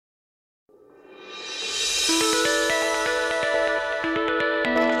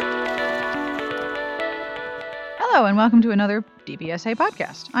Hello, and welcome to another DBSA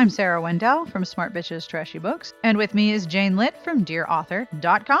podcast. I'm Sarah Wendell from Smart Bitches Trashy Books, and with me is Jane Litt from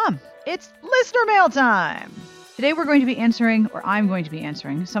DearAuthor.com. It's listener mail time! Today we're going to be answering, or I'm going to be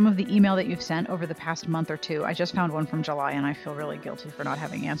answering, some of the email that you've sent over the past month or two. I just found one from July, and I feel really guilty for not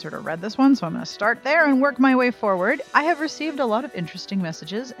having answered or read this one, so I'm going to start there and work my way forward. I have received a lot of interesting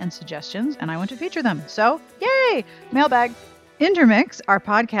messages and suggestions, and I want to feature them. So, yay! Mailbag! Intermix, our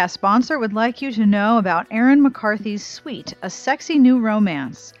podcast sponsor, would like you to know about Erin McCarthy's Sweet, a sexy new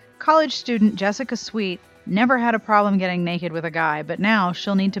romance. College student Jessica Sweet never had a problem getting naked with a guy, but now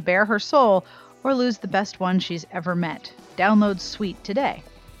she'll need to bare her soul or lose the best one she's ever met. Download Sweet today.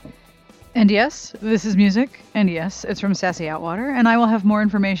 And yes, this is music, and yes, it's from Sassy Outwater, and I will have more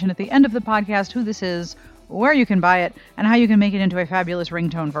information at the end of the podcast who this is, where you can buy it, and how you can make it into a fabulous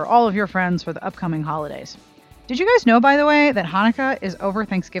ringtone for all of your friends for the upcoming holidays. Did you guys know, by the way, that Hanukkah is over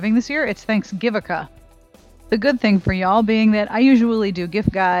Thanksgiving this year? It's Thanksgivica. The good thing for y'all being that I usually do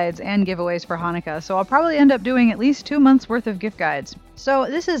gift guides and giveaways for Hanukkah, so I'll probably end up doing at least 2 months worth of gift guides. So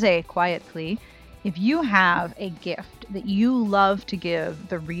this is a quiet plea. If you have a gift that you love to give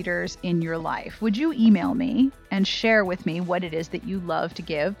the readers in your life, would you email me and share with me what it is that you love to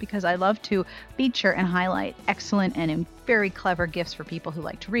give? Because I love to feature and highlight excellent and very clever gifts for people who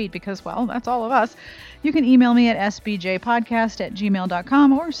like to read, because, well, that's all of us. You can email me at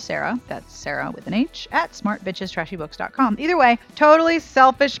sbjpodcast@gmail.com or Sarah, that's Sarah with an H, at smartbitchestrashybooks.com. Either way, totally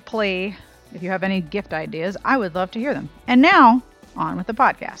selfish plea. If you have any gift ideas, I would love to hear them. And now, on with the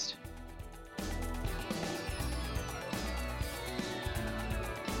podcast.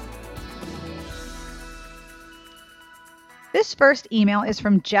 This first email is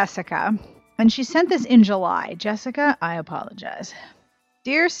from Jessica, and she sent this in July. Jessica, I apologize.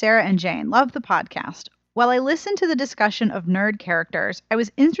 Dear Sarah and Jane, love the podcast. While I listened to the discussion of nerd characters, I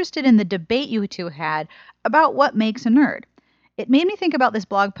was interested in the debate you two had about what makes a nerd. It made me think about this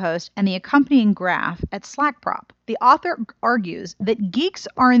blog post and the accompanying graph at Slackprop. The author argues that geeks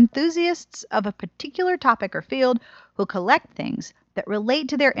are enthusiasts of a particular topic or field who collect things that relate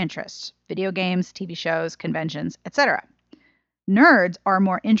to their interests, video games, TV shows, conventions, etc. Nerds are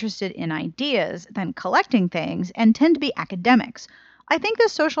more interested in ideas than collecting things and tend to be academics. I think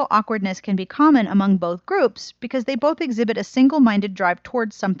this social awkwardness can be common among both groups because they both exhibit a single-minded drive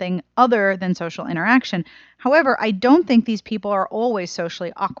towards something other than social interaction. However, I don't think these people are always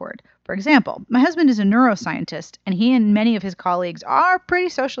socially awkward. For example, my husband is a neuroscientist, and he and many of his colleagues are pretty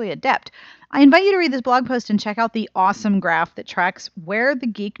socially adept. I invite you to read this blog post and check out the awesome graph that tracks where the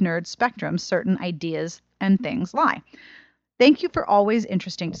geek-nerd spectrum certain ideas and things lie. Thank you for always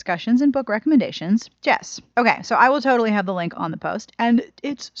interesting discussions and book recommendations, Jess. Okay, so I will totally have the link on the post, and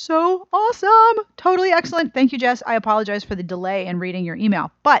it's so awesome. Totally excellent. Thank you, Jess. I apologize for the delay in reading your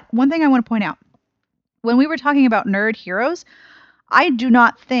email. But one thing I want to point out, when we were talking about nerd heroes, I do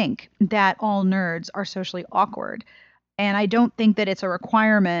not think that all nerds are socially awkward. And I don't think that it's a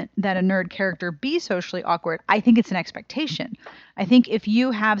requirement that a nerd character be socially awkward. I think it's an expectation. I think if you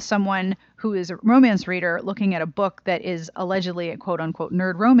have someone who is a romance reader looking at a book that is allegedly a quote-unquote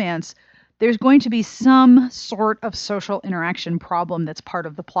nerd romance, there's going to be some sort of social interaction problem that's part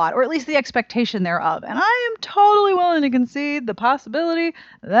of the plot, or at least the expectation thereof. And I am totally willing to concede the possibility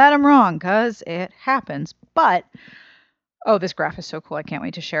that I'm wrong, because it happens. But, oh, this graph is so cool. I can't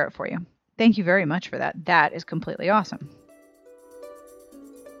wait to share it for you. Thank you very much for that. That is completely awesome.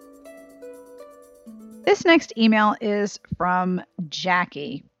 This next email is from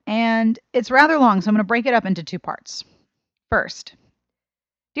Jackie, and it's rather long, so I'm going to break it up into 2 parts. First,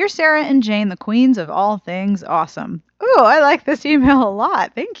 Dear Sarah and Jane, the queens of all things awesome. Ooh, I like this email a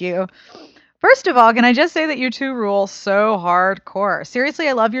lot. Thank you. First of all, can I just say that you two rule so hardcore? Seriously,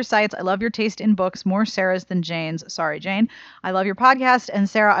 I love your sites. I love your taste in books, more Sarah's than Jane's. Sorry, Jane. I love your podcast, and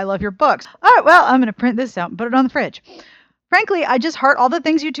Sarah, I love your books. All right, well, I'm going to print this out and put it on the fridge. Frankly, I just heart all the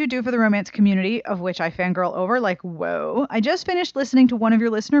things you two do for the romance community, of which I fangirl over, like, whoa. I just finished listening to one of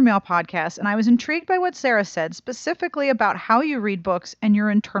your listener mail podcasts, and I was intrigued by what Sarah said, specifically about how you read books and your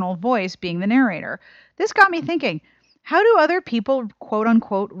internal voice being the narrator. This got me thinking, how do other people,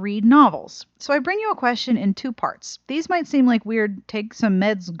 quote-unquote, read novels? So I bring you a question in 2 parts. These might seem like weird, take some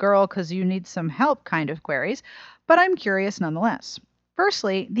meds, girl, because you need some help kind of queries, but I'm curious nonetheless.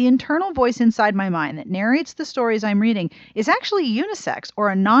 Firstly, the internal voice inside my mind that narrates the stories I'm reading is actually unisex or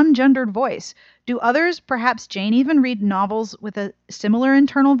a non-gendered voice. Do others, perhaps Jane, even read novels with a similar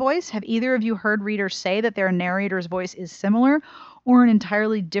internal voice? Have either of you heard readers say that their narrator's voice is similar or an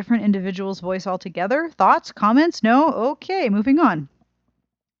entirely different individual's voice altogether? Thoughts? Comments? No? Okay, moving on.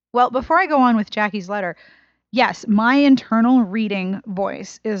 Well, before I go on with Jackie's letter, yes, my internal reading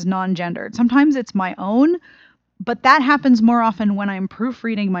voice is non-gendered. Sometimes it's my own, But that happens more often when I'm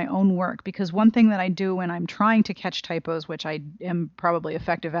proofreading my own work, because one thing that I do when I'm trying to catch typos, which I am probably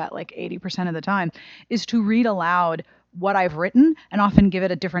effective at like 80% of the time, is to read aloud what I've written and often give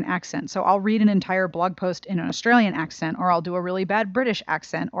it a different accent. So I'll read an entire blog post in an Australian accent, or I'll do a really bad British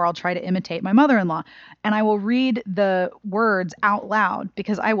accent, or I'll try to imitate my mother in law. And I will read the words out loud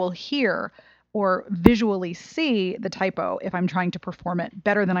because I will hear or visually see the typo if I'm trying to perform it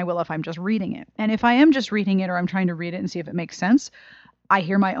better than I will if I'm just reading it. And if I am just reading it or I'm trying to read it and see if it makes sense, I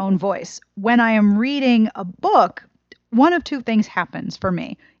hear my own voice. When I am reading a book, one of two things happens for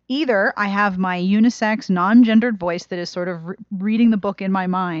me. Either I have my unisex, non gendered voice that is sort of reading the book in my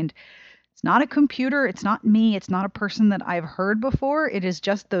mind. It's not a computer, it's not me, it's not a person that I've heard before. It is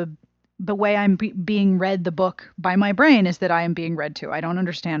just the way I'm being read the book by my brain is that I am being read to. I don't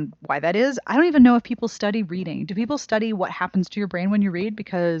understand why that is. I don't even know if people study reading. Do people study what happens to your brain when you read?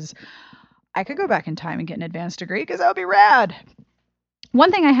 Because I could go back in time and get an advanced degree because that would be rad.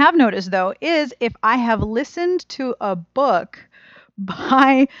 One thing I have noticed though is if I have listened to a book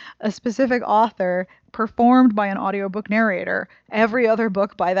by a specific author performed by an audiobook narrator, every other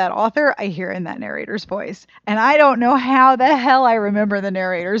book by that author I hear in that narrator's voice. And I don't know how the hell I remember the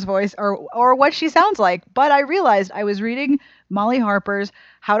narrator's voice or what she sounds like, but I realized I was reading Molly Harper's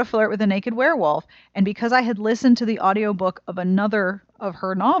How to Flirt with a Naked Werewolf, and because I had listened to the audiobook of another of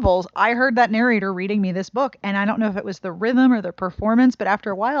her novels, I heard that narrator reading me this book, and I don't know if it was the rhythm or the performance, but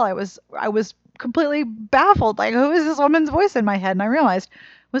after a while I was completely baffled, like, who is this woman's voice in my head? And I realized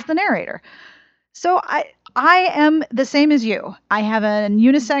it was the narrator. So I am the same as you. I have a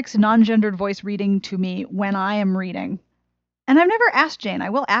unisex, non-gendered voice reading to me when I am reading. And I've never asked Jane. I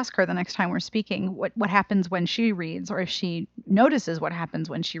will ask her the next time we're speaking what happens when she reads, or if she notices what happens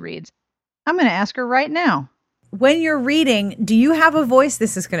when she reads. I'm going to ask her right now. When you're reading, do you have a voice?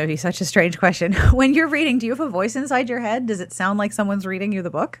 This is going to be such a strange question. When you're reading, do you have a voice inside your head? Does it sound like someone's reading you the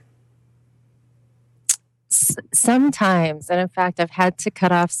book? Sometimes. And in fact, I've had to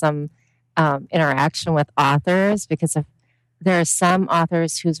cut off some interaction with authors because there are some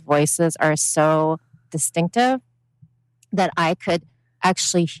authors whose voices are so distinctive that I could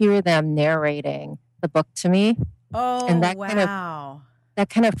actually hear them narrating the book to me. Oh, and that wow. That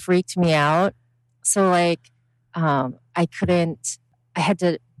kind of freaked me out. So like, I had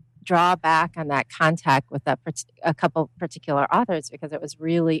to draw back on that contact with a couple particular authors because it was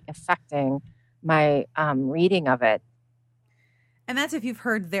really affecting my reading of it. And that's if you've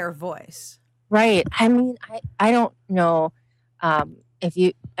heard their voice. Right. I mean, I don't know if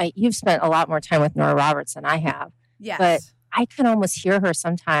you've spent a lot more time with Nora Roberts than I have. Yes. But I can almost hear her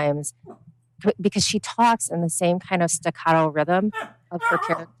sometimes because she talks in the same kind of staccato rhythm of her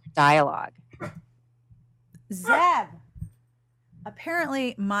character dialogue. Zeb.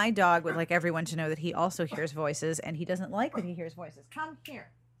 Apparently, my dog would like everyone to know that he also hears voices, and he doesn't like that he hears voices. Come here.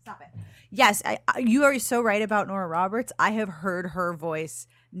 Stop it. Yes, you are so right about Nora Roberts. I have heard her voice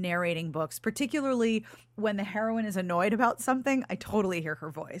narrating books, particularly when the heroine is annoyed about something. I totally hear her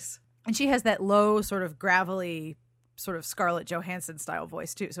voice. And she has that low, sort of gravelly, sort of Scarlett Johansson style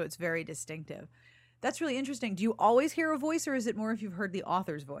voice too. So it's very distinctive. That's really interesting. Do you always hear a voice, or is it more if you've heard the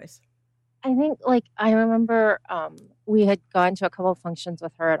author's voice? I think, like, I remember we had gone to a couple of functions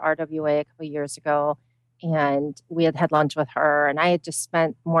with her at RWA a couple of years ago, and we had lunch with her, and I had just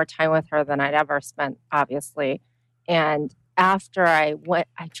spent more time with her than I'd ever spent, obviously. And after I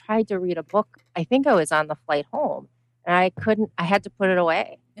tried to read a book. I think I was on the flight home, and I had to put it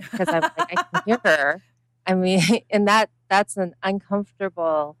away because I'm like, I can hear her. I mean, and that's an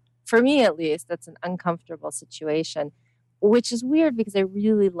uncomfortable, for me at least, that's an uncomfortable situation, which is weird because I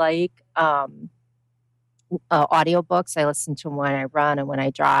really like audiobooks. I listen to them when I run and when I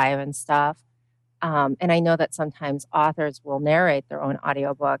drive and stuff. And I know that sometimes authors will narrate their own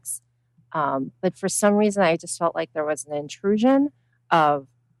audiobooks. But for some reason, I just felt like there was an intrusion of,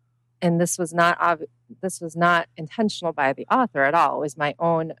 and this was not intentional by the author at all. It was my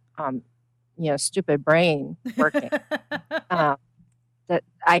own, stupid brain working. That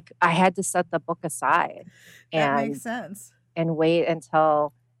I had to set the book aside. That makes sense. And wait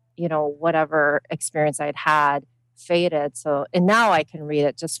until, whatever experience I'd had faded. And now I can read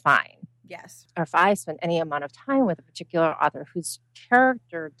it just fine. Yes. Or if I spend any amount of time with a particular author whose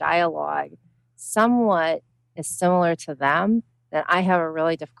character dialogue somewhat is similar to them, then I have a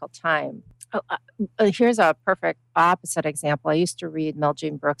really difficult time. Here's a perfect opposite example. I used to read Mel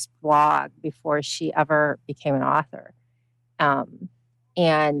Jane Brooks' blog before she ever became an author.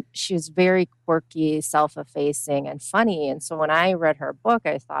 And she was very quirky, self-effacing, and funny. And so when I read her book,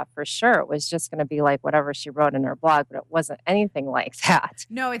 I thought for sure it was just going to be like whatever she wrote in her blog, but it wasn't anything like that.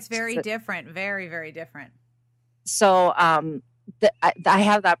 No, it's very different. Very, very different. So I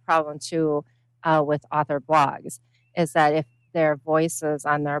have that problem too with author blogs, is that if their voices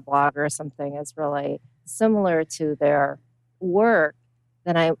on their blog or something is really similar to their work,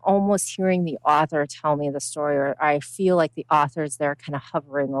 then I'm almost hearing the author tell me the story, or I feel like the author's there kind of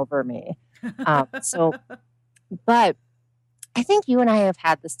hovering over me. So, but I think you and I have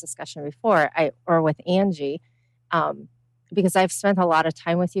had this discussion before, or with Angie, um, because I've spent a lot of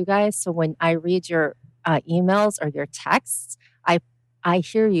time with you guys. So when I read your emails or your texts, I I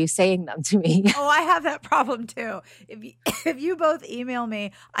hear you saying them to me. Oh, I have that problem too. If you both email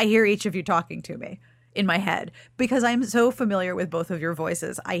me, I hear each of you talking to me in my head because I'm so familiar with both of your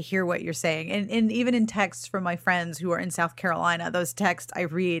voices. I hear what you're saying. And even in texts from my friends who are in South Carolina, those texts I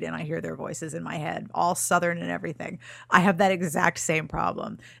read and I hear their voices in my head, all Southern and everything. I have that exact same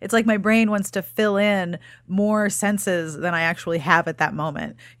problem. It's like my brain wants to fill in more senses than I actually have at that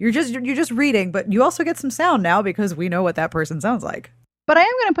moment. You're just reading, but you also get some sound now because we know what that person sounds like. But I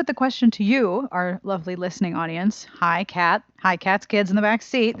am going to put the question to you, our lovely listening audience. Hi, Kat. Hi, Kat's kids in the back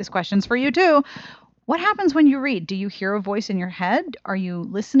seat. This question's for you too. What happens when you read? Do you hear a voice in your head? Are you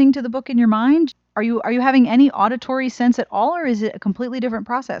listening to the book in your mind? Are you having any auditory sense at all, or is it a completely different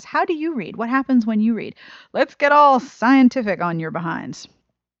process? How do you read? What happens when you read? Let's get all scientific on your behinds.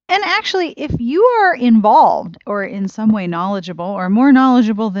 And actually, if you are involved or in some way knowledgeable or more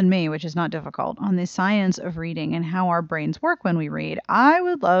knowledgeable than me, which is not difficult, on the science of reading and how our brains work when we read, I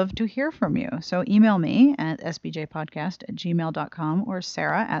would love to hear from you. So email me at sbjpodcast@gmail.com or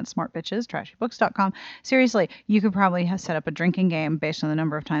Sarah at smartbitchestrashybooks.com. Seriously, you could probably have set up a drinking game based on the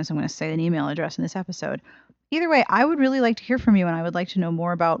number of times I'm going to say an email address in this episode. Either way, I would really like to hear from you, and I would like to know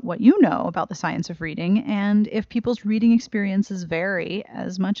more about what you know about the science of reading and if people's reading experiences vary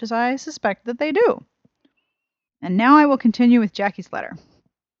as much as I suspect that they do. And now I will continue with Jackie's letter.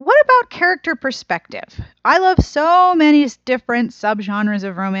 What about character perspective? I love so many different subgenres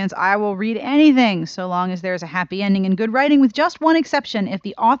of romance. I will read anything so long as there's a happy ending and good writing, with just one exception. If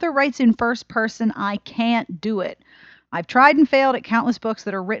the author writes in first person, I can't do it. I've tried and failed at countless books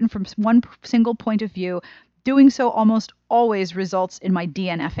that are written from one single point of view. Doing so almost always results in my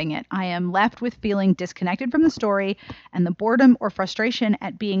DNFing it. I am left with feeling disconnected from the story, and the boredom or frustration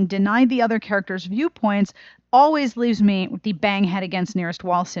at being denied the other characters' viewpoints always leaves me with the bang head against nearest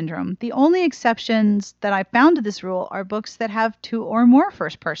wall syndrome. The only exceptions that I've found to this rule are books that have two or more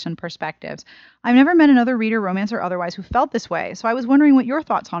first person perspectives. I've never met another reader, romance or otherwise, who felt this way, so I was wondering what your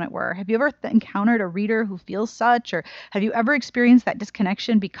thoughts on it were. Have you ever encountered a reader who feels such, or have you ever experienced that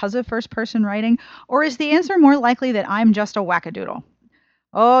disconnection because of first person writing? Or is the answer more likely that I'm just a wackadoodle?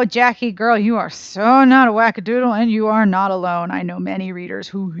 Oh, Jackie, girl, you are so not a wackadoodle, and you are not alone. I know many readers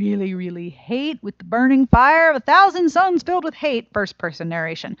who really, really hate, with the burning fire of 1,000 suns filled with hate, first person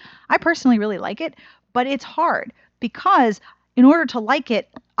narration. I personally really like it, but it's hard because in order to like it,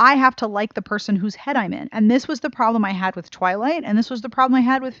 I have to like the person whose head I'm in. And this was the problem I had with Twilight, and this was the problem I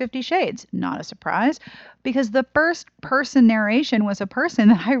had with 50 Shades. Not a surprise, because the first person narration was a person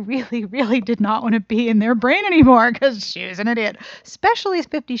that I really, really did not want to be in their brain anymore because she was an idiot, especially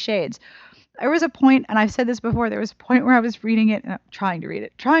 50 Shades. There was a point, and I've said this before, there was a point where I was reading it, trying to read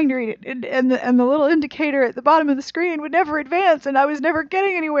it, and the little indicator at the bottom of the screen would never advance, and I was never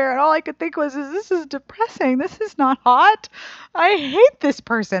getting anywhere, and all I could think was, this is depressing. This is not hot. I hate this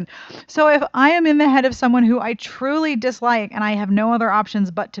person. So if I am in the head of someone who I truly dislike and I have no other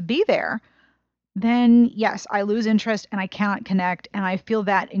options but to be there, then yes, I lose interest and I cannot connect, and I feel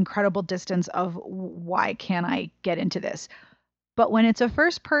that incredible distance of why can't I get into this? But when it's a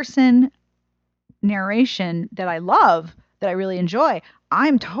first person narration that I love, that I really enjoy,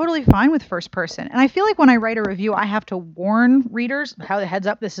 I'm totally fine with first person. And I feel like when I write a review, I have to warn readers, how the heads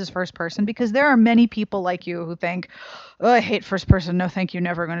up, this is first person, because there are many people like you who think, oh, I hate first person. No, thank you.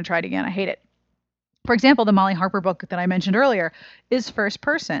 Never going to try it again. I hate it. For example, the Molly Harper book that I mentioned earlier is first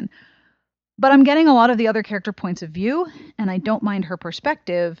person. But I'm getting a lot of the other character points of view, and I don't mind her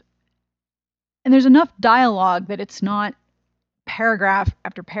perspective. And there's enough dialogue that it's not paragraph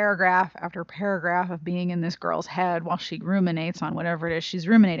after paragraph after paragraph of being in this girl's head while she ruminates on whatever it is she's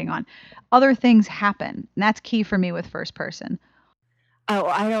ruminating on. Other things happen. And that's key for me with first person. Oh,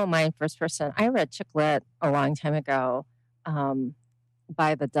 I don't mind first person. I read Chick Lit a long time ago,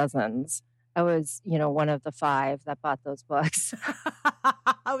 by the dozens. I was, one of the 5 that bought those books.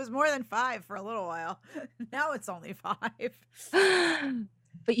 I was more than 5 for a little while. Now it's only 5.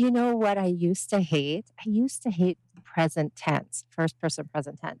 But you know what I used to hate? I used to hate present tense, first person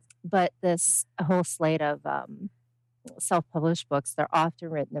present tense. But this whole slate of self-published books, they're often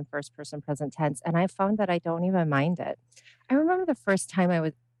written in first person present tense, and I found that I don't even mind it. I remember the first time I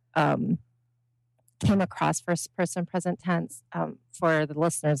was came across first person present tense. For the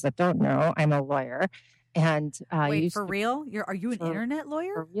listeners that don't know, I'm a lawyer. And wait, for real? Are you an internet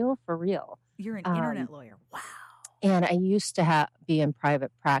lawyer? For real. You're an internet lawyer. Wow. And I used to be in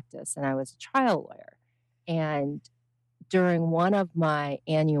private practice, and I was a trial lawyer. And during one of my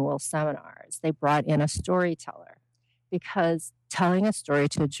annual seminars, they brought in a storyteller, because telling a story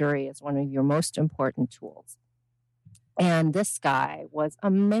to a jury is one of your most important tools. And this guy was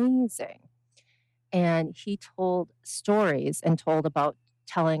amazing. And he told stories and told about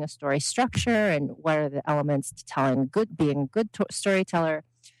telling a story structure and what are the elements to being a good storyteller.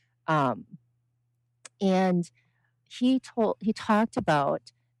 And he talked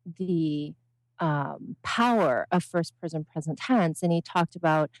about the power of first person present tense. And he talked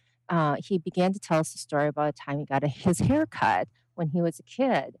about, he began to tell us a story about a time he got his hair cut when he was a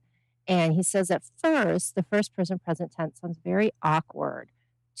kid. And he says at first, the first person present tense sounds very awkward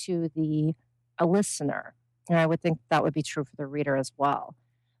to a listener. And I would think that would be true for the reader as well.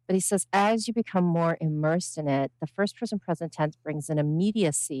 But he says, as you become more immersed in it, the first person present tense brings an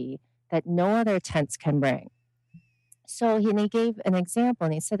immediacy that no other tense can bring. So he gave an example,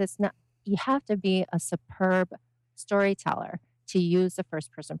 and he said, you have to be a superb storyteller to use the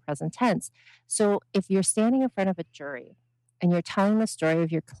first person present tense. So if you're standing in front of a jury and you're telling the story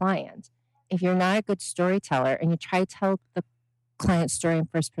of your client, if you're not a good storyteller and you try to tell the client's story in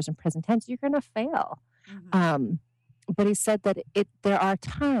first person present tense, you're going to fail. Mm-hmm. But he said that there are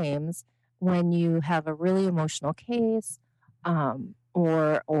times when you have a really emotional case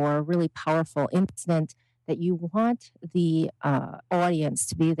or a really powerful incident that you want the audience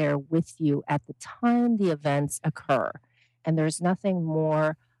to be there with you at the time the events occur. And there's nothing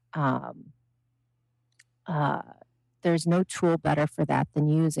more, there's no tool better for that than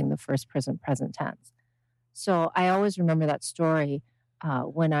using the first person present tense. So I always remember that story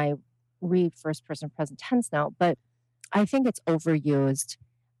when I read first person present tense now, but I think it's overused.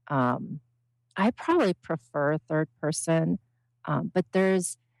 I probably prefer third person, but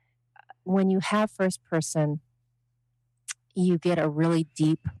when you have first person, you get a really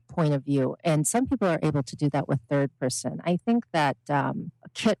deep point of view. And some people are able to do that with third person. I think that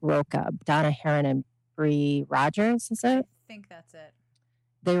Kit Roca, Donna Herron, and Bree Rogers, is it? I think that's it.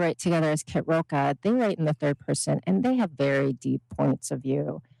 They write together as Kit Roca. They write in the third person, and they have very deep points of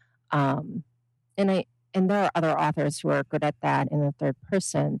view. And there are other authors who are good at that in the third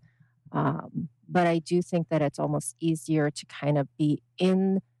person. But I do think that it's almost easier to kind of be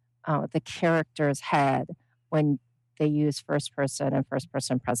in the character's head when they use first person and first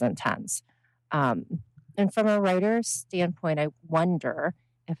person present tense. And from a writer's standpoint, I wonder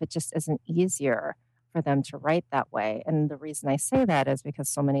if it just isn't easier for them to write that way. And the reason I say that is because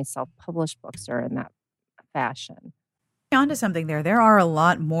so many self-published books are in that fashion. Onto something there. There are a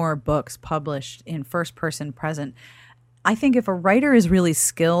lot more books published in first person present. I think if a writer is really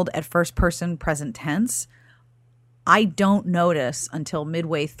skilled at first person present tense, I don't notice until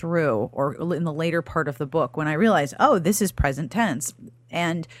midway through or in the later part of the book when I realize, oh, this is present tense.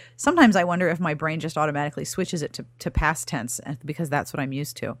 And sometimes I wonder if my brain just automatically switches it to past tense because that's what I'm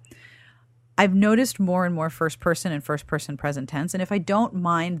used to. I've noticed more and more first person and first person present tense. And if I don't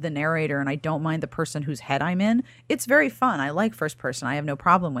mind the narrator and I don't mind the person whose head I'm in, it's very fun. I like first person. I have no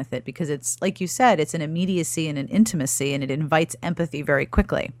problem with it because it's, like you said, it's an immediacy and an intimacy, and it invites empathy very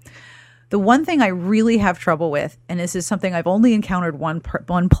quickly. The one thing I really have trouble with, and this is something I've only encountered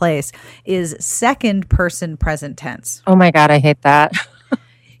one place, is second person present tense. Oh my God, I hate that.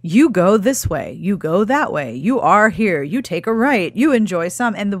 You go this way, you go that way, you are here, you take a right, you enjoy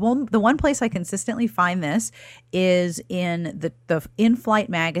some. And the one place I consistently find this is in the in-flight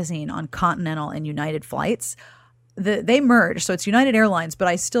magazine on Continental and United flights. They merge, so it's United Airlines, but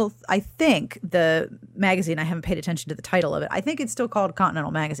I think the magazine, I haven't paid attention to the title of it, I think it's still called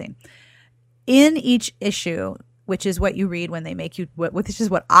Continental Magazine. In each issue, which is what you read when they make you, which is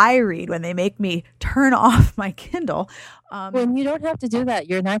what I read when they make me turn off my Kindle. When you don't have to do that,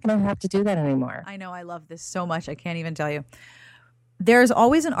 you're not going to have to do that anymore. I know. I love this so much. I can't even tell you. There's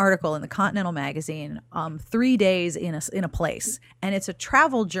always an article in the Continental Magazine, 3 days in a place. And it's a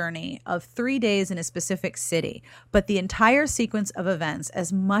travel journey of 3 days in a specific city. But the entire sequence of events,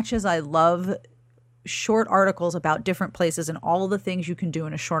 as much as I love short articles about different places and all the things you can do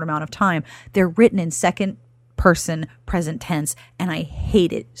in a short amount of time, they're written in second person present tense, and I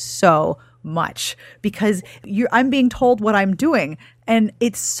hate it so much because I'm being told what I'm doing, and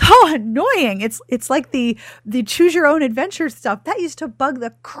it's so annoying. It's like the choose your own adventure stuff that used to bug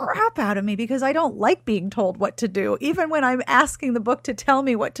the crap out of me because I don't like being told what to do. Even when I'm asking the book to tell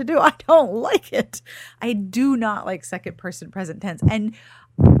me what to do, I don't like it. I do not like second person present tense, and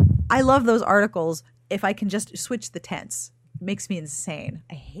I love those articles if I can just switch the tense. It makes me insane.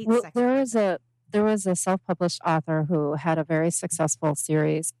 I hate Well, second there was a self-published author who had a very successful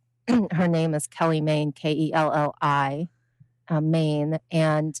series. Her name is Kelly Main, Kelli, Main,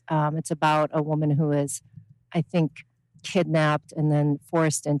 and it's about a woman who is, I think, kidnapped and then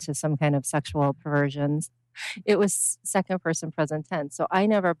forced into some kind of sexual perversions. It was second person present tense, so I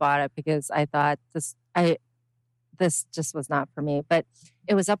never bought it because I thought this just was not for me. But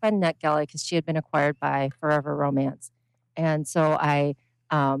it was up on NetGalley because she had been acquired by Forever Romance, and so I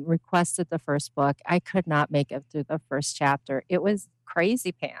requested the first book. I could not make it through the first chapter. It was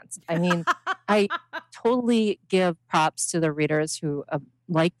crazy pants. I mean, I totally give props to the readers who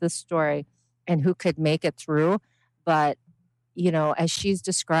like the story and who could make it through. But, as she's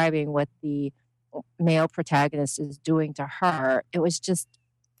describing what the male protagonist is doing to her, it was just,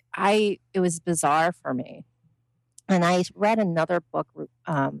 it was bizarre for me. And I read another book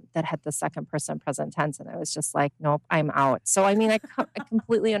that had the second person present tense, and I was just like, nope, I'm out. So, I mean, I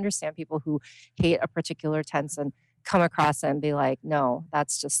completely understand people who hate a particular tense and come across it and be like, no,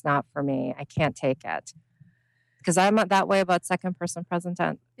 that's just not for me. I can't take it. Because I'm not that way about second person present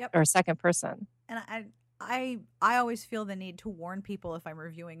tense or second person. And I always feel the need to warn people if I'm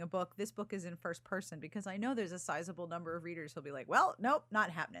reviewing a book, this book is in first person, because I know there's a sizable number of readers who'll be like, well, nope, not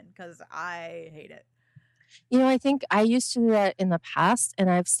happening, because I hate it. I think I used to do that in the past, and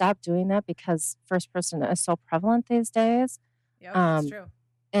I've stopped doing that because first person is so prevalent these days. Yeah, that's true.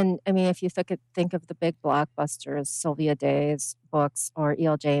 And I mean, if you think of the big blockbusters, Sylvia Day's books or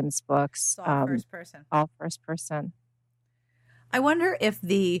E.L. James books, It's all first person. All first person. I wonder if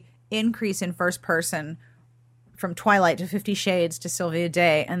the increase in first person from Twilight to 50 Shades to Sylvia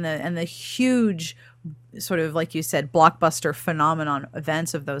Day and the huge sort of, like you said, blockbuster phenomenon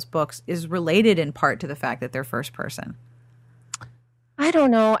events of those books is related in part to the fact that they're first person. I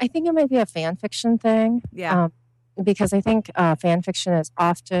don't know. I think it might be a fan fiction thing. Yeah. Because I think fan fiction is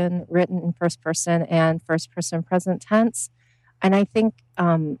often written in first person and first person present tense. And I think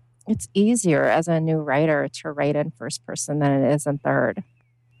it's easier as a new writer to write in first person than it is in third.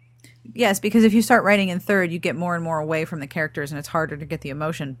 Yes, because if you start writing in third, you get more and more away from the characters, and it's harder to get the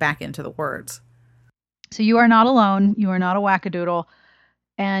emotion back into the words. So you are not alone. You are not a wackadoodle.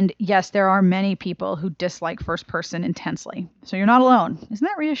 And yes, there are many people who dislike first person intensely. So you're not alone. Isn't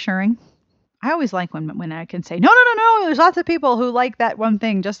that reassuring? I always like when I can say, no, there's lots of people who like that one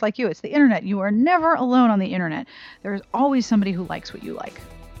thing just like you. It's the internet. You are never alone on the internet. There is always somebody who likes what you like.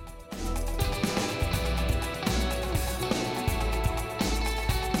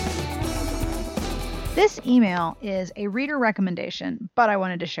 This email is a reader recommendation, but I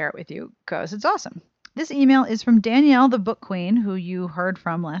wanted to share it with you because it's awesome. This email is from Danielle, the book queen, who you heard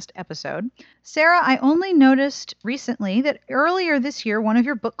from last episode. Sarah, I only noticed recently that earlier this year, one of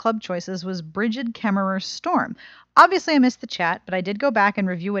your book club choices was Brigid Kemmerer's Storm. Obviously, I missed the chat, but I did go back and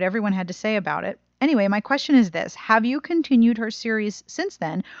review what everyone had to say about it. Anyway, my question is this. Have you continued her series since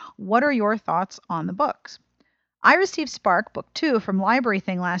then? What are your thoughts on the books? I received Spark, Book 2, from Library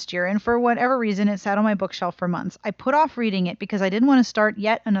Thing last year, and for whatever reason, it sat on my bookshelf for months. I put off reading it because I didn't want to start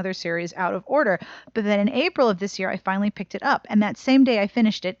yet another series out of order, but then in April of this year, I finally picked it up, and that same day I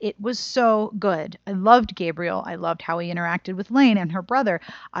finished it. It was so good. I loved Gabriel. I loved how he interacted with Lane and her brother.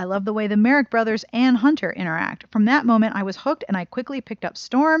 I loved the way the Merrick brothers and Hunter interact. From that moment, I was hooked, and I quickly picked up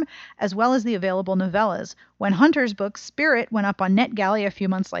Storm, as well as the available novellas. When Hunter's book, Spirit, went up on NetGalley a few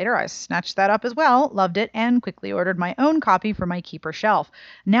months later, I snatched that up as well, loved it, and quickly ordered my own copy for my keeper shelf.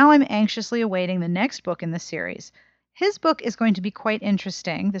 Now I'm anxiously awaiting the next book in the series. His book is going to be quite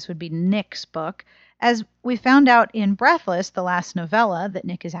interesting. This would be Nick's book. As we found out in Breathless, the last novella, that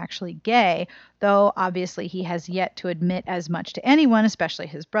Nick is actually gay, though obviously he has yet to admit as much to anyone, especially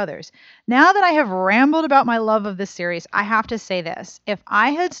his brothers. Now that I have rambled about my love of this series, I have to say this. If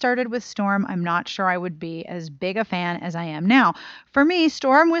I had started with Storm, I'm not sure I would be as big a fan as I am now. For me,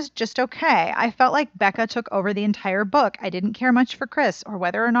 Storm was just okay. I felt like Becca took over the entire book. I didn't care much for Chris or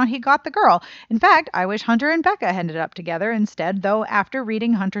whether or not he got the girl. In fact, I wish Hunter and Becca ended up together instead, though after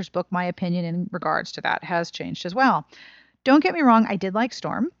reading Hunter's book, my opinion in regards to that has changed as well. Don't get me wrong, I did like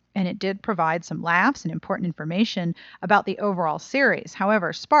Storm, and it did provide some laughs and important information about the overall series.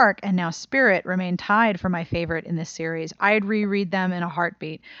 However, Spark and now Spirit remain tied for my favorite in this series. I'd reread them in a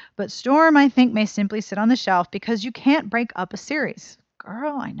heartbeat. But Storm, I think, may simply sit on the shelf because you can't break up a series.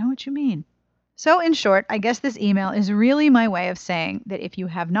 Girl, I know what you mean. So in short, I guess this email is really my way of saying that if you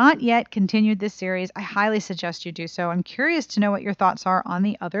have not yet continued this series, I highly suggest you do so. I'm curious to know what your thoughts are on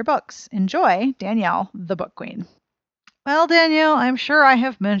the other books. Enjoy, Danielle, the book queen. Well, Danielle, I'm sure I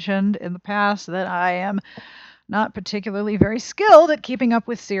have mentioned in the past that I am not particularly very skilled at keeping up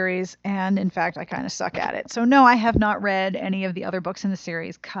with series, and in fact, I kind of suck at it. So no, I have not read any of the other books in the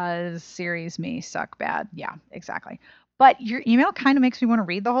series because series me suck bad. Yeah, exactly. But your email kind of makes me want to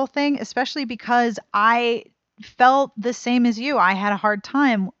read the whole thing, especially because I felt the same as you. I had a hard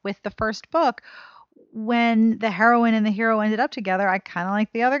time with the first book. When the heroine and the hero ended up together, I kind of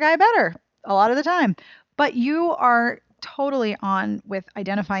like the other guy better a lot of the time. But you are totally on with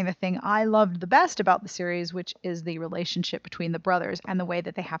identifying the thing I loved the best about the series, which is the relationship between the brothers and the way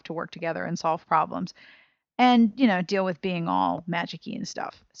that they have to work together and solve problems and, deal with being all magic-y and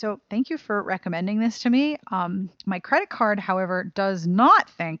stuff. So thank you for recommending this to me. My credit card, however, does not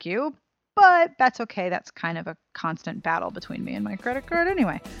thank you, but that's okay. That's kind of a constant battle between me and my credit card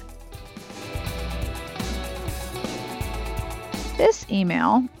anyway. This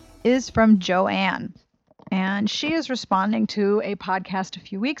email is from Joanne, and she is responding to a podcast a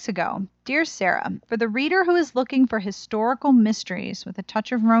few weeks ago. Dear Sarah, for the reader who is looking for historical mysteries with a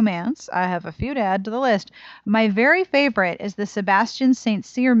touch of romance, I have a few to add to the list. My very favorite is the Sebastian St.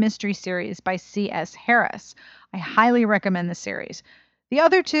 Cyr mystery series by C.S. Harris. I highly recommend the series. The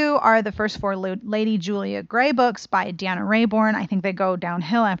other two are the first four Lady Julia Gray books by Deanna Raybourn. I think they go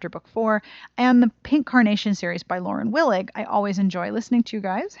downhill after book 4. And the Pink Carnation series by Lauren Willig. I always enjoy listening to you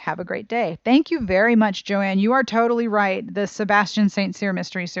guys. Have a great day. Thank you very much, Joanne. You are totally right. The Sebastian St. Cyr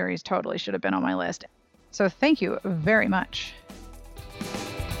mystery series totally should have been on my list. So thank you very much.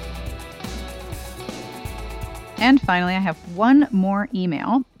 And finally, I have one more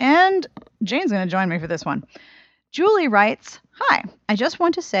email. And Jane's going to join me for this one. Julie writes, Hi, I just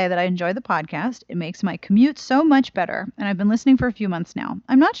want to say that I enjoy the podcast. It makes my commute so much better, and I've been listening for a few months now.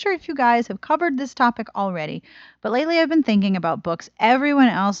 I'm not sure if you guys have covered this topic already, but lately I've been thinking about books everyone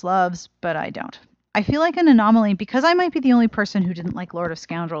else loves, but I don't. I feel like an anomaly because I might be the only person who didn't like Lord of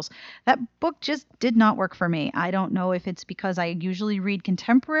Scoundrels. That book just did not work for me. I don't know if it's because I usually read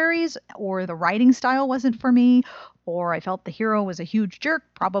contemporaries, or the writing style wasn't for me, or I felt the hero was a huge jerk,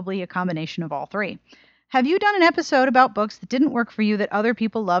 probably a combination of all three. Have you done an episode about books that didn't work for you that other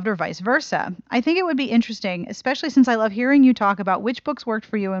people loved, or vice versa? I think it would be interesting, especially since I love hearing you talk about which books worked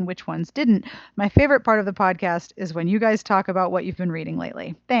for you and which ones didn't. My favorite part of the podcast is when you guys talk about what you've been reading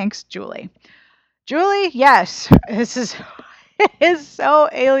lately. Thanks, Julie. Julie, yes, this is so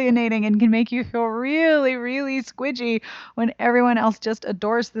alienating and can make you feel really, really squidgy when everyone else just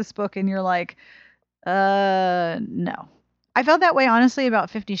adores this book and you're like, no. I felt that way, honestly, about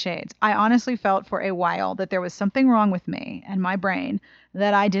 50 Shades. I honestly felt for a while that there was something wrong with me and my brain,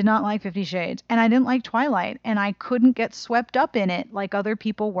 that I did not like 50 Shades, and I didn't like Twilight, and I couldn't get swept up in it like other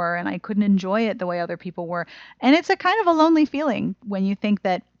people were, and I couldn't enjoy it the way other people were. And it's a kind of a lonely feeling when you think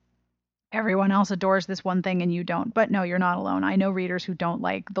that everyone else adores this one thing and you don't. But no, you're not alone. I know readers who don't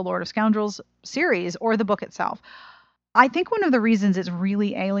like the Lord of Scoundrels series or the book itself. I think one of the reasons it's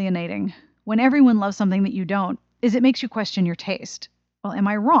really alienating when everyone loves something that you don't is it makes you question your taste. Well, am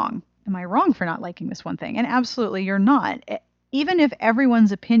I wrong? Am I wrong for not liking this one thing? And absolutely, you're not. Even if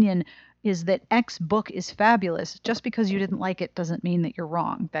everyone's opinion is that X book is fabulous, just because you didn't like it doesn't mean that you're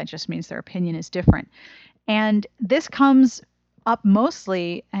wrong. That just means their opinion is different. And this comes up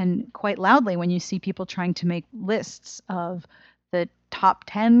mostly and quite loudly when you see people trying to make lists of the top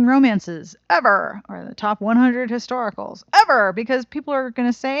 10 romances ever, or the top 100 historicals ever, because people are going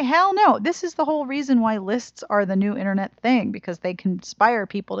to say, hell no. This is the whole reason why lists are the new internet thing, because they can inspire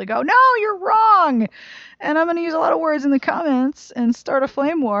people to go, no, you're wrong. And I'm going to use a lot of words in the comments and start a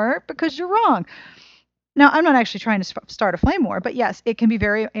flame war because you're wrong. Now, I'm not actually trying to start a flame war, but yes, it can be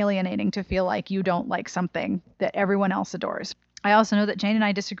very alienating to feel like you don't like something that everyone else adores. I also know that Jane and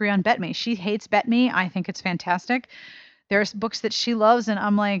I disagree on Bet Me. She hates Bet Me. I think it's fantastic. There's books that she loves, and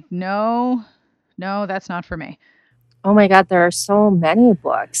I'm like, no, that's not for me. Oh my God, there are so many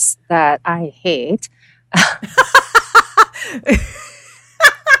books that I hate. I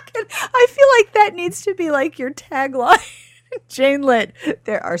feel like that needs to be like your tagline. Jane Lit,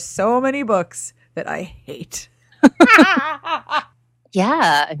 there are so many books that I hate.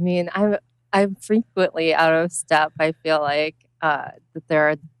 Yeah, I mean, I'm frequently out of step. I feel like that there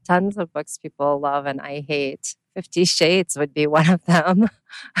are tons of books people love and I hate. 50 Shades would be one of them.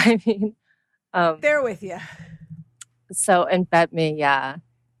 I mean, they're with you. So, and Bet Me, yeah.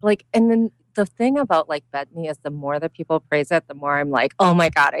 Like, and then the thing about like Bet Me is the more that people praise it, the more I'm like, oh my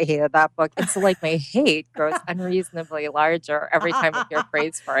God, I hated that book. And so like my hate grows unreasonably larger every time I hear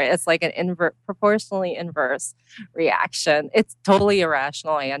praise for it. It's like an proportionally inverse reaction. It's totally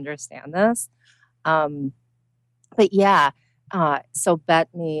irrational. I understand this. But yeah. So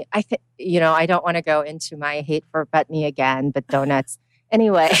Bet Me, I think, I don't want to go into my hate for Bet Me again, but donuts.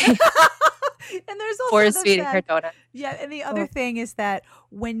 Anyway. And there's also force the feeding her fact, donut. yeah, and the other thing is that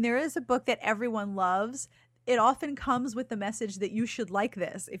when there is a book that everyone loves, it often comes with the message that you should like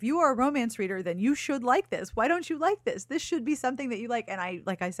this. If you are a romance reader, then you should like this. Why don't you like this? This should be something that you like. And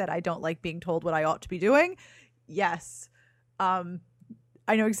like I said, I don't like being told what I ought to be doing. Yes.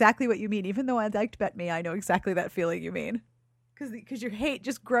 I know exactly what you mean. Even though I liked Bet Me, I know exactly that feeling you mean. Because your hate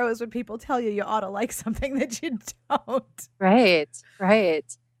just grows when people tell you ought to like something that you don't. Right.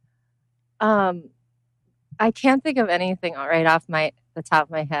 I can't think of anything right off the top of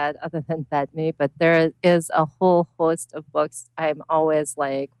my head other than Bet Me, but there is a whole host of books I'm always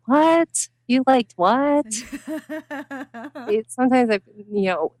like, what? You liked what? Sometimes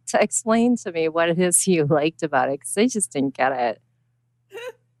to explain to me what it is you liked about it, because I just didn't get it.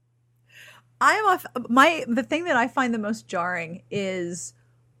 The thing that I find the most jarring is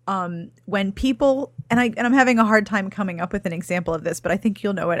when people, and I'm having a hard time coming up with an example of this, but I think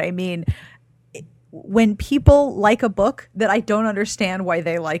you'll know what I mean. When people like a book that I don't understand why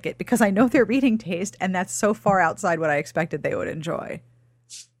they like it, because I know their reading taste and that's so far outside what I expected they would enjoy.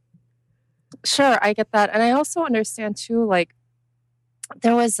 Sure, I get that. And I also understand too, like,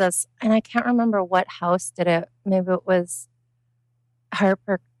 there was this, and I can't remember what house did it. Maybe it was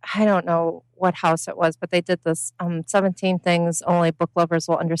Harper. I don't know what house it was, but they did this 17 things only book lovers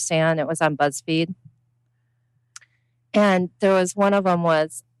will understand. It was on BuzzFeed. And there was one of them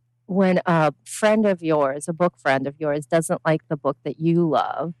was when a friend of yours, a book friend of yours, doesn't like the book that you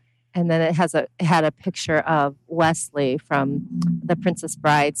love. And then it had a picture of Wesley from The Princess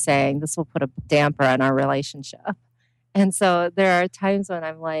Bride saying, this will put a damper on our relationship. And so there are times when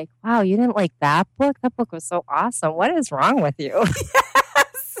I'm like, wow, you didn't like that book? That book was so awesome. What is wrong with you?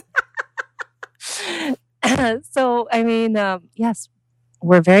 Yes. So, I mean, yes,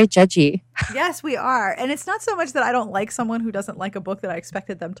 we're very judgy. Yes, we are. And it's not so much that I don't like someone who doesn't like a book that I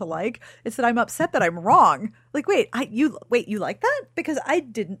expected them to like. It's that I'm upset that I'm wrong. Like, wait, you like that? Because I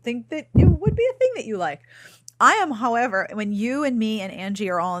didn't think that it would be a thing that you like. I am, however, when you and me and Angie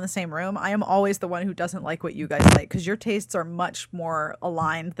are all in the same room, I am always the one who doesn't like what you guys like, because your tastes are much more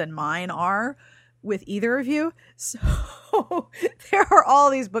aligned than mine are with either of you. So there are all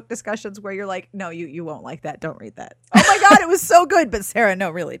these book discussions where you're like, no, you won't like that. Don't read that. Oh my God, it was so good. But Sarah,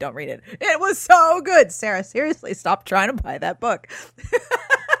 no, really, don't read it. It was so good. Sarah, seriously, stop trying to buy that book.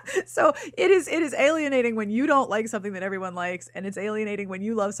 So it is alienating when you don't like something that everyone likes, and it's alienating when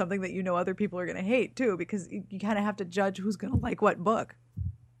you love something that you know other people are going to hate too, because you kind of have to judge who's going to like what book.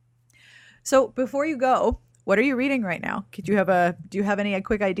 So before you go, what are you reading right now? Do you have any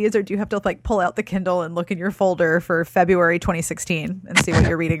quick ideas, or do you have to like pull out the Kindle and look in your folder for February 2016 and see what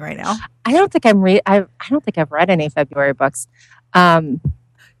you're reading right now? I don't think I don't think I've read any February books.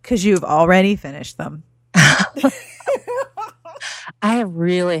 Because you've already finished them. I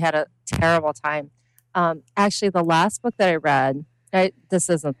really had a terrible time. Actually, the last book that I read, this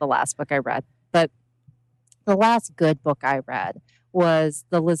isn't the last book I read, but the last good book I read was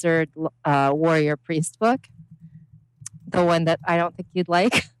the Lizard Warrior Priest book. The one that I don't think you'd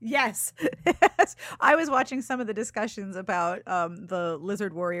like. Yes. I was watching some of the discussions about the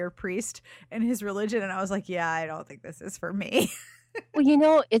Lizard Warrior Priest and his religion, and I was like, yeah, I don't think this is for me.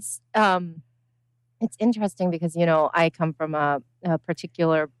 Well, it's interesting because, I come from a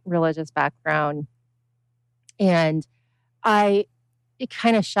particular religious background, and I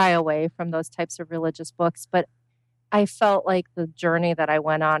kind of shy away from those types of religious books, but I felt like the journey that I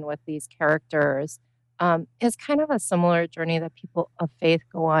went on with these characters is kind of a similar journey that people of faith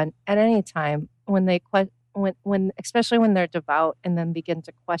go on at any time when they especially when they're devout and then begin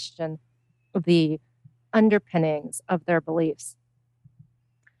to question the underpinnings of their beliefs.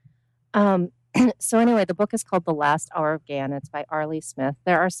 So anyway, the book is called The Last Hour of Gan. It's by Arlie Smith.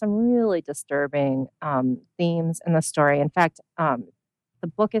 There are some really disturbing themes in the story. In fact, the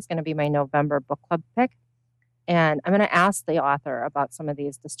book is going to be my November book club pick. And I'm going to ask the author about some of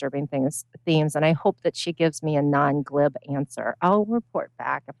these disturbing themes, and I hope that she gives me a non-glib answer. I'll report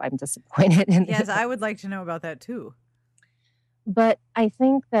back if I'm disappointed. Yes, I would like to know about that too. But I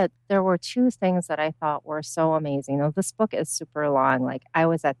think that there were two things that I thought were so amazing. Now, this book is super long. Like, I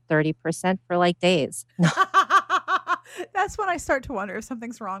was at 30% for like days. That's when I start to wonder if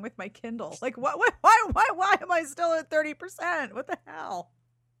something's wrong with my Kindle. Like, why am I still at 30%? What the hell?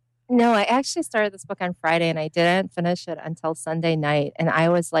 No, I actually started this book on Friday and I didn't finish it until Sunday night. And I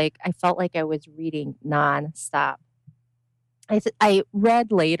felt like I was reading nonstop. I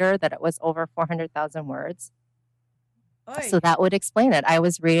read later that it was over 400,000 words. Oy. So that would explain it. I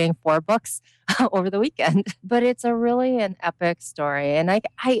was reading 4 books over the weekend, but it's really an epic story. And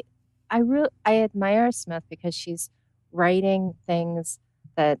I admire Smith because she's writing things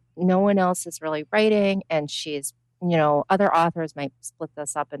that no one else is really writing, and she's, other authors might split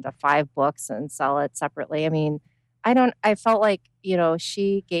this up into 5 books and sell it separately. I mean, I felt like,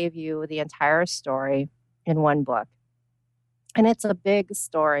 she gave you the entire story in one book. And it's a big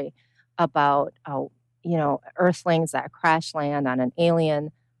story about, Earthlings that crash land on an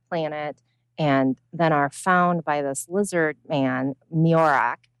alien planet and then are found by this lizard man,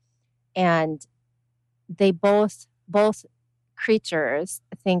 Miorak. And they both creatures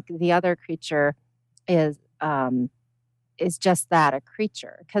think the other creature is is just that, a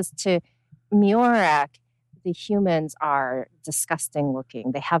creature. Because to Miorak, the humans are disgusting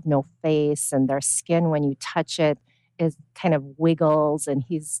looking. They have no face, and their skin, when you touch it, is kind of wiggles, and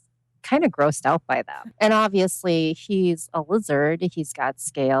he's kind of grossed out by them. And obviously, he's a lizard. He's got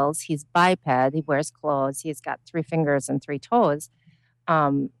scales. He's biped. He wears clothes. He's got 3 fingers and 3 toes.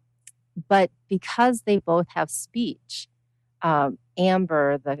 But because they both have speech,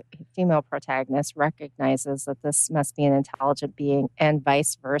 Amber, the female protagonist, recognizes that this must be an intelligent being, and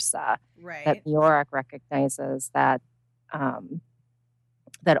vice versa. Right. That Miorak recognizes that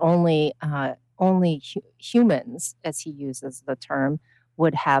that only humans, as he uses the term,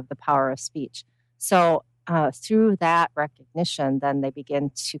 would have the power of speech. So through that recognition, then they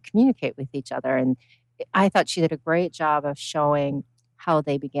begin to communicate with each other. And I thought she did a great job of showing how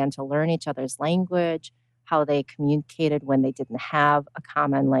they began to learn each other's language, how they communicated when they didn't have a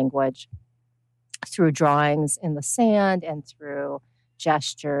common language, through drawings in the sand and through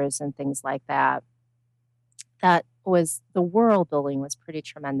gestures and things like that. The world building was pretty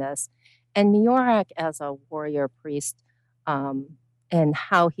tremendous. And Miorak, as a warrior priest, and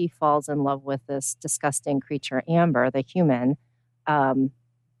how he falls in love with this disgusting creature, Amber, the human,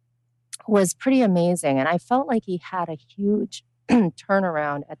 was pretty amazing. And I felt like he had a huge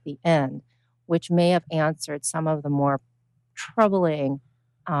turnaround at the end, which may have answered some of the more troubling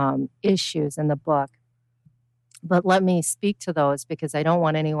issues in the book. But let me speak to those, because I don't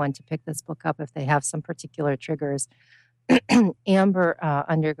want anyone to pick this book up if they have some particular triggers. Amber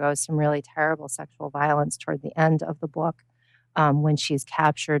undergoes some really terrible sexual violence toward the end of the book, when she's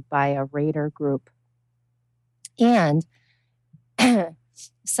captured by a raider group. And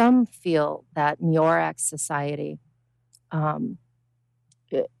some feel that Miorak's society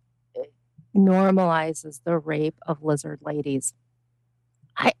normalizes the rape of lizard ladies.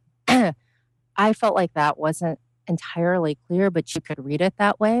 I felt like that wasn't entirely clear, but you could read it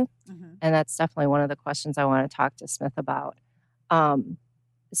that way. Mhm. And that's definitely one of the questions I want to talk to Smith about.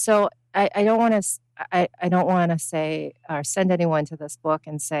 So I don't want to I don't want to say or send anyone to this book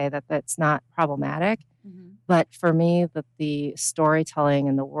and say that that's not problematic. Mhm. But for me, that the storytelling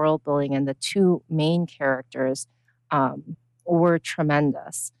and the world building and the 2 main characters were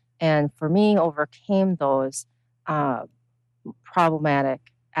tremendous, and for me, overcame those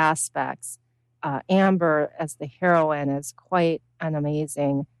problematic aspects. Amber, as the heroine, is quite an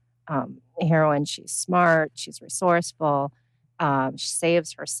amazing heroine. She's smart, she's resourceful, she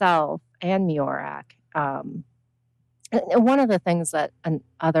saves herself and Miorak. And one of the things that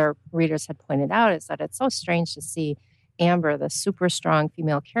other readers had pointed out is that it's so strange to see Amber, the super strong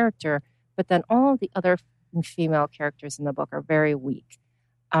female character, but then all of the other female characters in the book are very weak.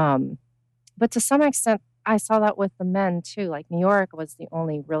 But to some extent, I saw that with the men too. Like Miorak was the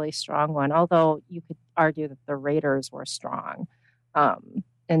only really strong one, although you could argue that the raiders were strong,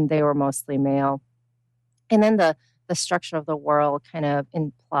 and they were mostly male. And then the structure of the world kind of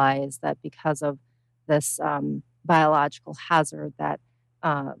implies that because of this biological hazard that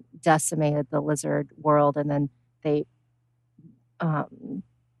decimated the lizard world, and then they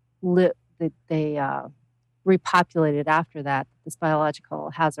repopulated after that, this biological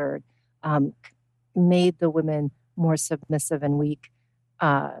hazard made the women more submissive and weak.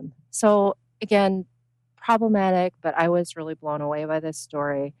 So again, problematic, but I was really blown away by this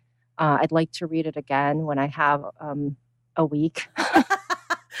story. I'd like to read it again when I have a week.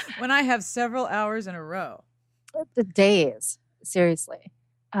 When I have several hours in a row. The days, seriously.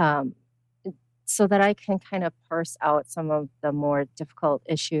 So that I can kind of parse out some of the more difficult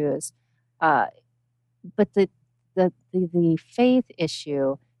issues. But the faith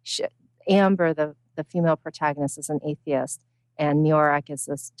issue, Amber, the female protagonist, is an atheist, and Miorak is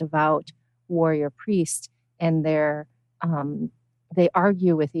this devout warrior priest, and they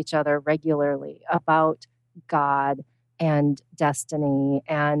argue with each other regularly about God and destiny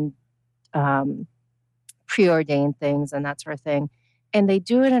and preordained things and that sort of thing. And they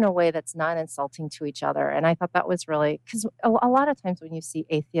do it in a way that's not insulting to each other. And I thought that was really, because a lot of times when you see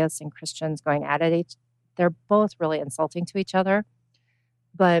atheists and Christians going at it, they're both really insulting to each other.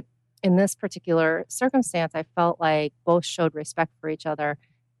 But in this particular circumstance, I felt like both showed respect for each other,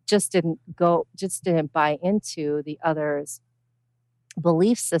 just didn't buy into the other's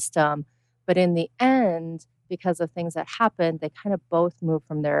belief system. But in the end, because of things that happened, they kind of both moved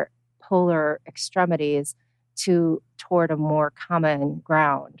from their polar extremities toward a more common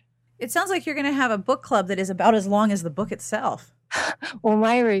ground. It sounds like you're going to have a book club that is about as long as the book itself. Well,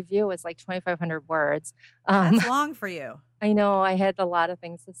 my review was like 2,500 words. That's long for you. I know I had a lot of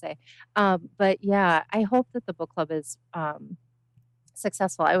things to say. But yeah, I hope that the book club is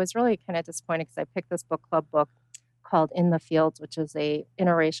successful. I was really kind of disappointed because I picked this book club book called In the Fields, which is a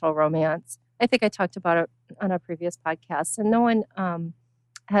interracial romance. I think I talked about it on a previous podcast, and no one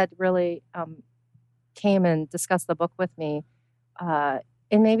had really came and discussed the book with me.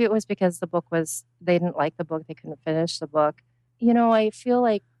 And maybe it was because they didn't like the book, they couldn't finish the book. You know, I feel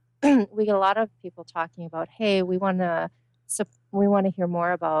like we get a lot of people talking about, hey, we want to hear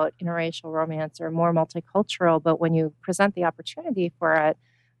more about interracial romance or more multicultural, but when you present the opportunity for it,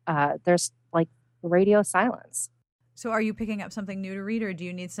 there's like radio silence. So are you picking up something new to read, or do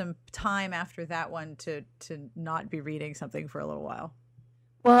you need some time after that one to not be reading something for a little while?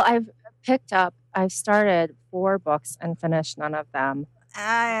 Well, I've started 4 books and finished none of them.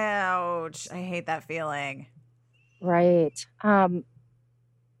 Ouch. I hate that feeling. Right.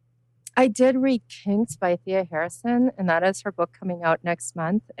 I did read Kinks by Thea Harrison, and that is her book coming out next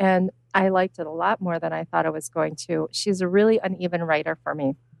month. And I liked it a lot more than I thought I was going to. She's a really uneven writer for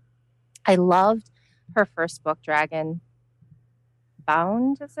me. I loved her first book, Dragon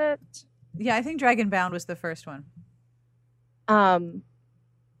Bound, is it? Yeah, I think Dragon Bound was the first one.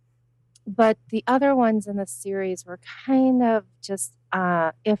 But the other ones in the series were kind of just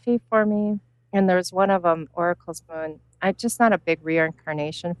iffy for me. And there's one of them, Oracle's Moon. I'm just not a big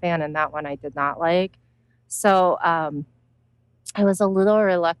reincarnation fan, and that one I did not like. So I was a little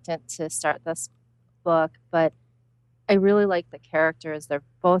reluctant to start this book, but I really like the characters. They're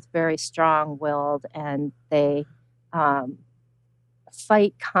both very strong-willed, and they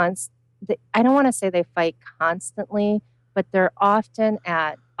fight I don't want to say they fight constantly, but they're often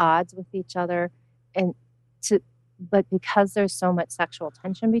at odds with each other. But because there's so much sexual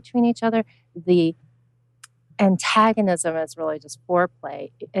tension between each other, the antagonism is really just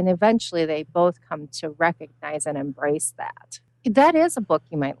foreplay. And eventually they both come to recognize and embrace that. That is a book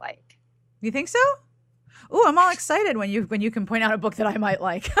you might like. You think so? Oh, I'm all excited when you can point out a book that I might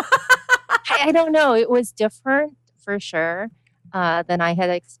like. I don't know. It was different for sure than I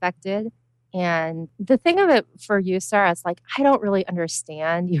had expected. And the thing of it for you, Sarah, is like, I don't really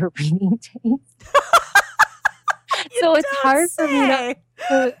understand your reading taste. So it's hard for me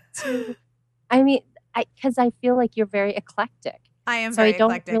to I mean, because I feel like you're very eclectic. I am very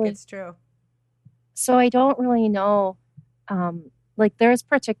eclectic. It's true. So I don't really know. Like there's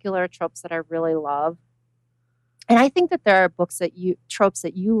particular tropes that I really love. And I think that there are tropes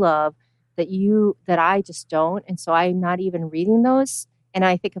that you love that I just don't. And so I'm not even reading those. And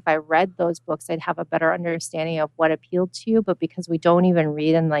I think if I read those books, I'd have a better understanding of what appealed to you. But because we don't even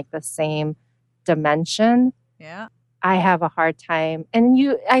read in like the same dimension, yeah, I have a hard time. And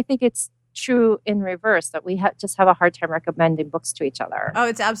I think it's true in reverse that we just have a hard time recommending books to each other. Oh,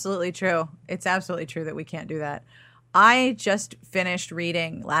 it's absolutely true. It's absolutely true that we can't do that. I just finished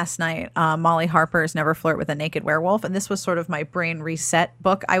reading last night Molly Harper's Never Flirt with a Naked Werewolf, and this was sort of my brain reset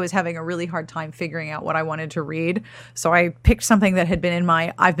book. I was having a really hard time figuring out what I wanted to read, so I picked something that had been in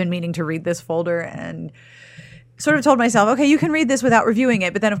my I've been meaning to read this folder and sort of told myself, okay, you can read this without reviewing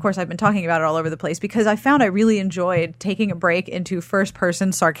it. But then, of course, I've been talking about it all over the place because I found I really enjoyed taking a break into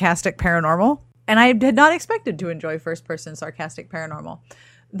first-person sarcastic paranormal. And I had not expected to enjoy first-person sarcastic paranormal.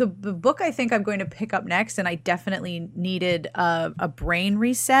 The book I think I'm going to pick up next, and I definitely needed a brain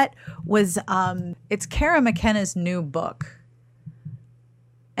reset, was it's Kara McKenna's new book.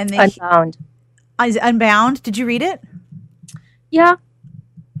 And Unbound. Unbound. Did you read it? Yeah.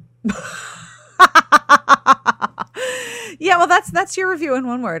 Yeah, well, that's your review in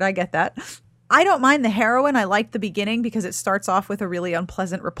one word. I get that. I don't mind the heroine. I like the beginning because it starts off with a really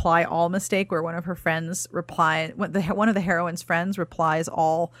unpleasant reply all mistake where one of the heroine's friends replies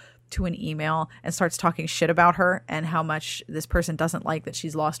all to an email and starts talking shit about her and how much this person doesn't like that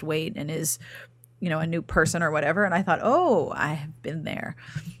she's lost weight and is, a new person or whatever. And I thought, oh, I have been there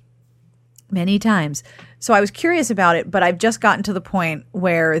many times. So I was curious about it, but I've just gotten to the point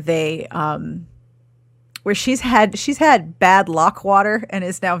where where she's had bad lock water and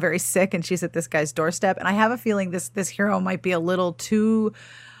is now very sick, and she's at this guy's doorstep. And I have a feeling this hero might be a little too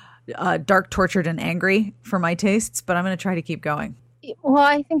dark, tortured, and angry for my tastes, but I'm going to try to keep going. Well,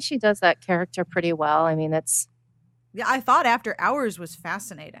 I think she does that character pretty well. I mean, yeah, I thought After Hours was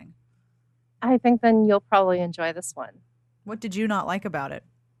fascinating. I think then you'll probably enjoy this one. What did you not like about it?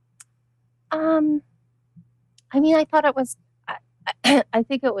 I mean, I thought it was, I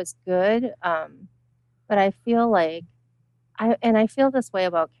think it was good. But I feel like I feel this way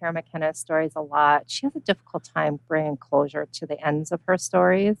about Kara McKenna's stories a lot. She has a difficult time bringing closure to the ends of her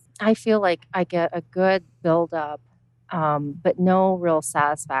stories. I feel like I get a good build up, but no real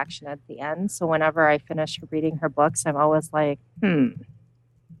satisfaction at the end. So whenever I finish reading her books, I'm always like,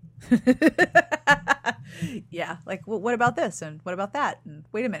 Yeah, like, well, what about this and what about that? And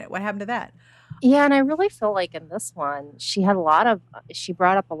wait a minute, what happened to that? Yeah, and I really feel like in this one, she brought up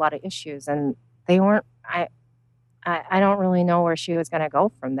a lot of issues, and they weren't. I don't really know where she was going to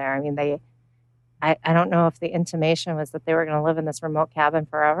go from there. I mean, I don't know if the intimation was that they were going to live in this remote cabin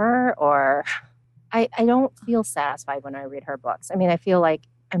forever, or I don't feel satisfied when I read her books. I mean, I feel like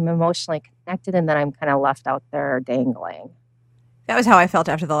I'm emotionally connected, and then I'm kind of left out there dangling. That was how I felt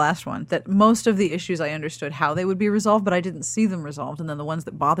after the last one, that most of the issues I understood how they would be resolved, but I didn't see them resolved. And then the ones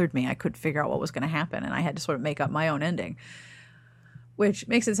that bothered me, I couldn't figure out what was going to happen. And I had to sort of make up my own ending, which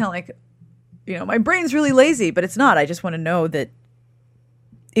makes it sound like, my brain's really lazy, but it's not. I just want to know that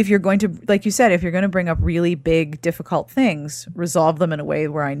if you're going to, like you said, if you're going to bring up really big, difficult things, resolve them in a way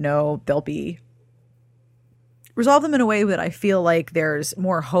where I know resolve them in a way that I feel like there's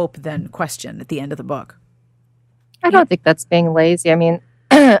more hope than question at the end of the book. I don't think that's being lazy. I mean,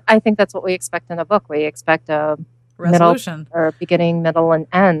 I think that's what we expect in a book. We expect a resolution, or beginning, middle, and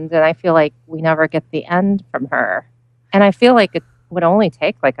end. And I feel like we never get the end from her. And I feel like it would only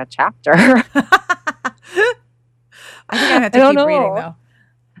take like a chapter. I think I have to keep reading though.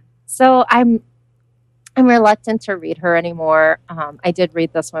 So I'm reluctant to read her anymore. I did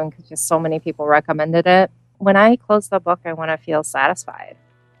read this one because just so many people recommended it. When I close the book, I want to feel satisfied.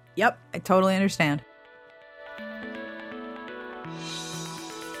 Yep, I totally understand.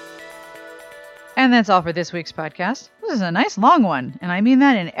 And that's all for this week's podcast. This is a nice long one, and I mean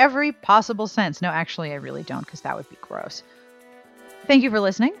that in every possible sense. No, actually, I really don't, because that would be gross. Thank you for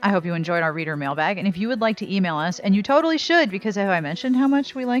listening. I hope you enjoyed our reader mailbag, and if you would like to email us, and you totally should, because have I mentioned how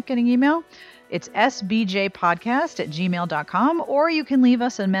much we like getting email? It's sbjpodcast@gmail.com, or you can leave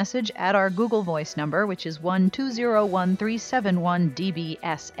us a message at our Google Voice number, which is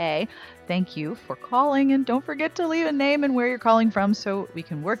 1201371DBSA. Thank you for calling, and don't forget to leave a name and where you're calling from so we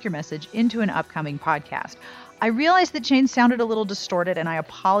can work your message into an upcoming podcast. I realized that Jane sounded a little distorted, and I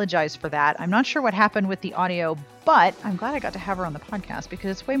apologize for that. I'm not sure what happened with the audio, but I'm glad I got to have her on the podcast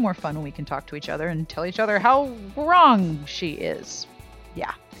because it's way more fun when we can talk to each other and tell each other how wrong she is.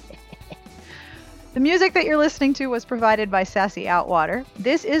 Yeah. The music that you're listening to was provided by Sassy Outwater.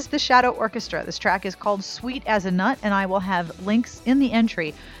 This is the Shadow Orchestra. This track is called Sweet as a Nut, and I will have links in the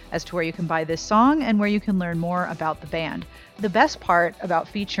entry as to where you can buy this song and where you can learn more about the band. The best part about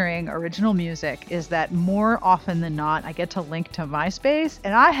featuring original music is that more often than not, I get to link to MySpace,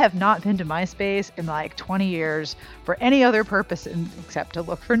 and I have not been to MySpace in like 20 years for any other purpose except to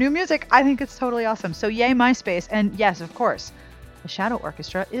look for new music. I think it's totally awesome. So yay, MySpace. And yes, of course, the Shadow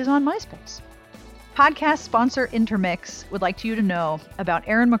Orchestra is on MySpace. Podcast sponsor Intermix would like you to know about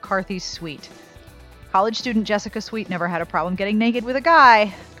Erin McCarthy's Sweet. College student Jessica Sweet never had a problem getting naked with a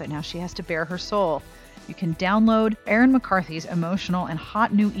guy, but now she has to bare her soul. You can download Erin McCarthy's emotional and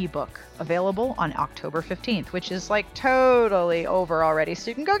hot new ebook, available on October 15th, which is like totally over already,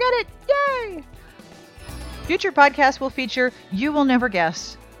 so you can go get it. Yay! Future podcasts will feature You Will Never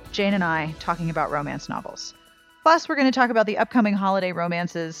Guess, Jane and I talking about romance novels. Plus, we're going to talk about the upcoming holiday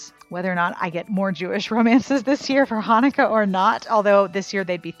romances, whether or not I get more Jewish romances this year for Hanukkah or not, although this year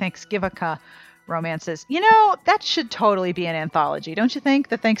they'd be Thanksgiving romances. That should totally be an anthology, don't you think?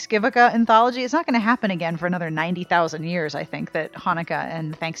 The Thanksgiving anthology. It's not going to happen again for another 90,000 years, I think, that Hanukkah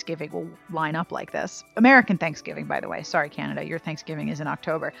and Thanksgiving will line up like this. American Thanksgiving, by the way. Sorry, Canada. Your Thanksgiving is in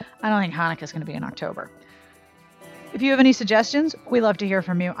October. I don't think Hanukkah is going to be in October. If you have any suggestions, we love to hear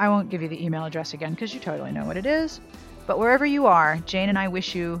from you. I won't give you the email address again because you totally know what it is. But wherever you are, Jane and I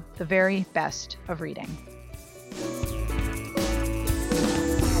wish you the very best of reading.